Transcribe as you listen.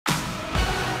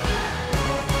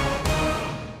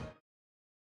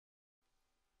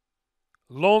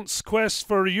Lens quest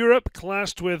for Europe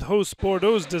clashed with host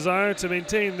Bordeaux's desire to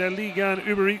maintain their Ligue 1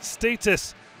 Uber Eats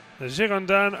status. The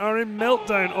Girondins are in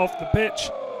meltdown off the pitch,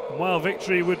 and while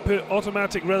victory would put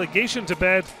automatic relegation to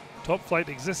bed, top flight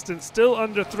existence still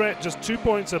under threat, just 2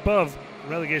 points above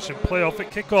relegation playoff at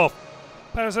kickoff.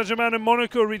 Paris Saint-Germain and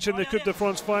Monaco reaching the Coupe de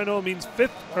France final means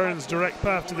 5th earns direct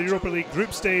path to the Europa League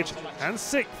group stage, and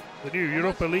 6th the new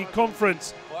Europa League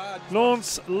conference.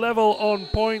 Lens level on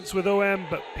points with OM,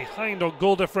 but behind on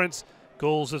goal difference.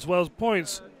 Goals as well as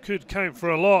points could count for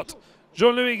a lot.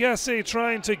 Jean-Louis Gasset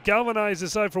trying to galvanise the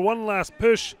side for one last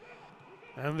push,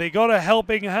 and they got a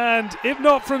helping hand, if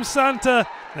not from Santa,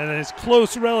 then his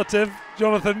close relative,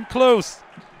 Jonathan Close.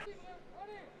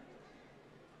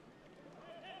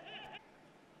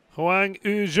 Hwang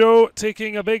Ujou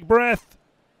taking a big breath.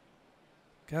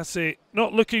 Gasset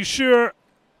not looking sure.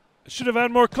 Should have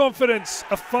had more confidence.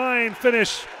 A fine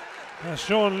finish.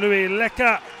 Jean-Louis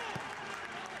LECA.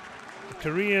 The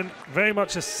Korean, very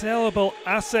much a sellable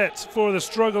asset for the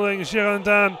struggling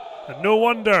Girondins, and no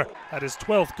wonder at his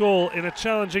 12th goal in a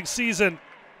challenging season.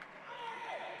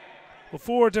 Well,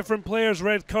 4 different players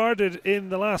red carded in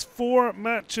the last 4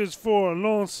 matches for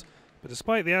Lens, but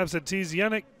despite the absentees,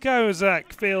 Yannick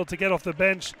Gauzak failed to get off the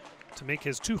bench to make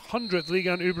his 200th Ligue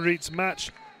 1 Uber Eats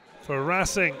match for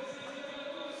Racing.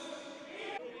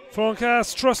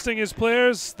 Francas trusting his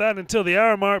players, that until the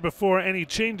hour mark before any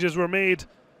changes were made.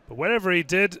 But whatever he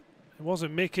did, it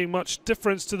wasn't making much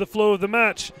difference to the flow of the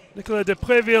match. Nicolas de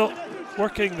PREVILLE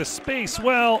working the space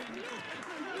well.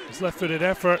 His left-footed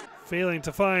effort failing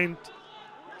to find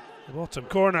the bottom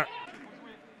corner.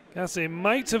 Gasset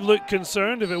might have looked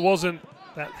concerned if it wasn't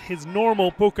that his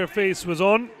normal poker face was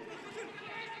on.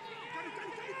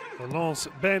 The Lens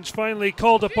bench finally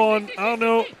called upon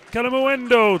Arnaud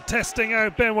Calamuendo, testing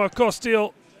out Benoit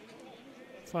COSTIL,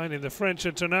 finding the French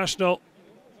international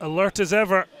alert as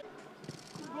ever.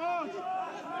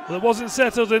 Well, it wasn't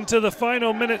settled into the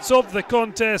final minutes of the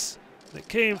contest. It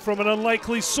came from an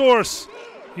unlikely source.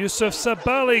 Youssouf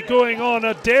SABALY going on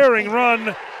a daring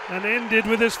run and ended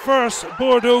with his first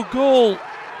Bordeaux goal.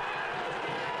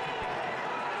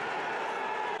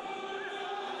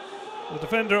 The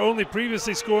defender only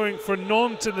previously scoring for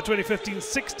Nantes in the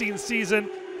 2015-16 season.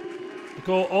 The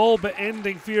goal all but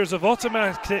ending fears of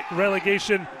automatic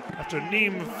relegation after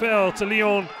Nîmes fell to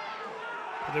Lyon.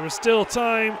 But there was still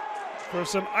time for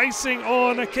some icing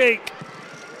on a cake.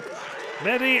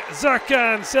 Mehdi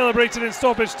ZERKANE celebrated in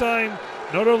stoppage time.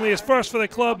 Not only his first for the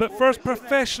club, but first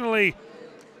professionally.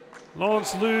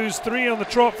 Lens lose 3 on the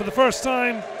trot for the first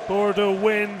time. Bordeaux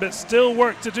win, but still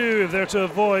work to do if they're to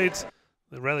avoid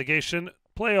the relegation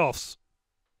playoffs.